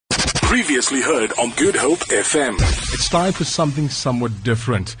Previously heard on Good Hope FM. It's time for something somewhat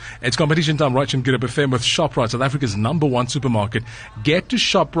different. It's competition time right on Good Hope FM with Shoprite, South Africa's #1 supermarket. Get to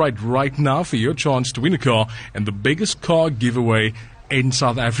Shoprite right now for your chance to win a car and the biggest car giveaway in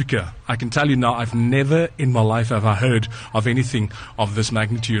South Africa. I can tell you now, I've never in my life have I heard of anything of this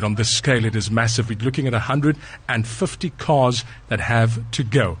magnitude. On this scale, it is massive. We're looking at 150 cars that have to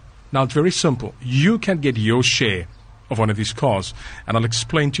go. Now, it's very simple. You can get your share of one of these cars, and I'll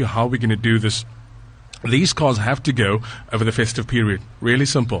explain to you how we're going to do this. These cars have to go over the festive period. Really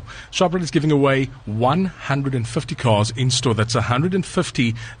simple. Shoprite is giving away 150 cars in store. That's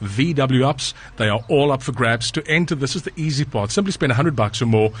 150 VW ups. They are all up for grabs. To enter, this is the easy part. Simply spend $100 or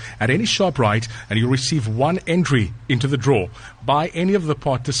more at any Shoprite and you'll receive one entry into the draw. Buy any of the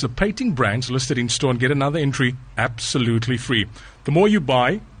participating brands listed in store and get another entry absolutely free. The more you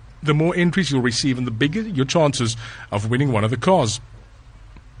buy, the more entries you'll receive and the bigger your chances of winning one of the cars.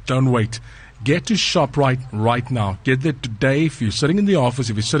 Don't wait. Get to Shoprite right now. Get there today. If you're sitting in the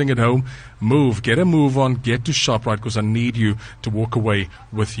office, if you're sitting at home, move. Get a move on. Get to Shoprite because I need you to walk away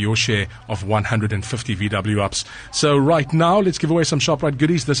with your share of 150 VW ups. So right now, let's give away some Shoprite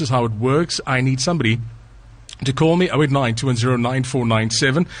goodies. This is how it works. I need somebody to call me,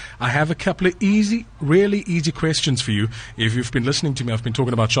 089-210-9497. I have a couple of really easy questions for you. If you've been listening to me, I've been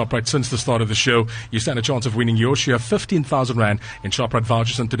talking about Shoprite since the start of the show. You stand a chance of winning your share of 15,000 Rand in Shoprite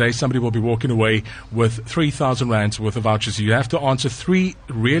vouchers. And today, somebody will be walking away with 3,000 Rands worth of vouchers. You have to answer three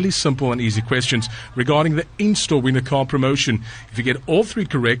really simple and easy questions regarding the in-store winner car promotion. If you get all three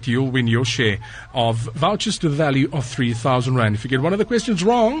correct, you'll win your share of vouchers to the value of 3,000 Rand. If you get one of the questions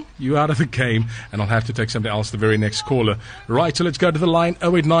wrong, you're out of the game, and I'll have to take somebody else the very next caller. Right, so let's go to the line,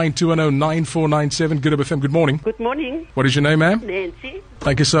 089-210-9497. Good Hope FM, good morning. Good morning. What is your name, ma'am? Nancy.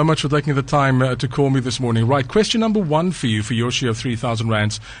 Thank you so much for taking the time to call me this morning. Right, question number one for you, for your share of 3,000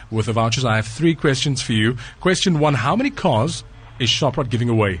 Rands worth of vouchers. I have three questions for you. Question one, how many cars is Shoprite giving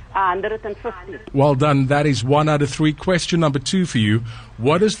away? 150. Well done. That is 1 out of 3. Question number 2 for you.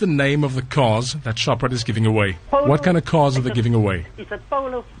 What is the name of the cars that Shoprite is giving away? Polo. What kind of cars are they giving away? It's a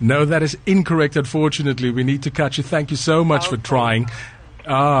Polo. No, that is incorrect, unfortunately. We need to cut you. Thank you so much for trying.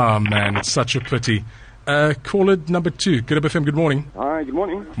 Ah, man, it's such a pity. Caller number 2. Good Hope FM, good morning. Hi, good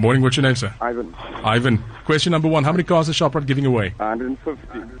morning. Morning, what's your name, sir? Ivan. Question number 1. How many cars is Shoprite giving away?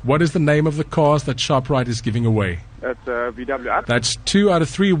 150. What is the name of the cars that Shoprite is giving away? That's VW up. That's 2 out of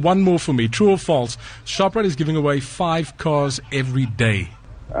 3. One more for me. True or false? Shoprite is giving away 5 cars every day.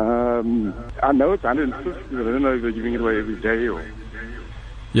 I know it's 150, but I don't know if they're giving it away every day or...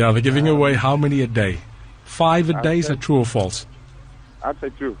 Yeah, they're giving away how many a day? 5 a day, is that true or false? I'd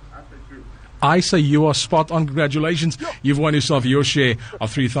say true. I say you are spot on. Congratulations. You've won yourself your share of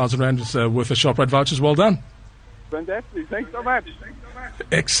 3,000 Rand worth of Shoprite vouchers. Well done. Fantastic. Thanks so much.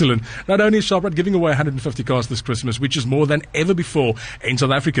 Excellent. Not only is Shoprite giving away 150 cars this Christmas, which is more than ever before in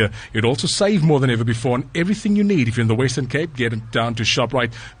South Africa, you'd also save more than ever before on everything you need. If you're in the Western Cape, get it down to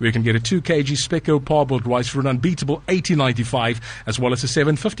Shoprite, where you can get a 2 kg Specco parboiled rice for an unbeatable $80.95, as well as a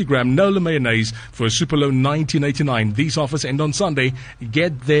 750-gram Nola mayonnaise for a super low $19.89. These offers end on Sunday.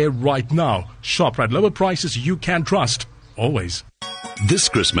 Get there right now. Shoprite. Lower prices you can trust. Always. This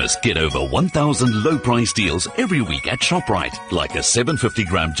Christmas, get over 1,000 low-price deals every week at Shoprite, like a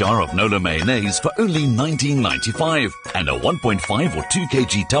 750-gram jar of Nola mayonnaise for only $19.95 and a 1.5 or 2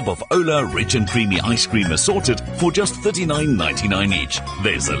 kg tub of Ola rich and creamy ice cream assorted for just $39.99 each.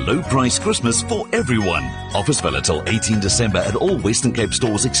 There's a low-price Christmas for everyone. Offers valid till 18 December at all Western Cape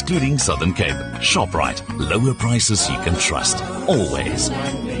stores excluding Southern Cape. Shoprite, lower prices you can trust. Always.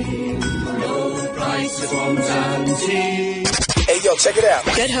 Hey, yo, check it out.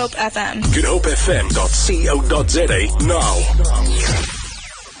 Good Hope FM. GoodHopeFM.co.za now.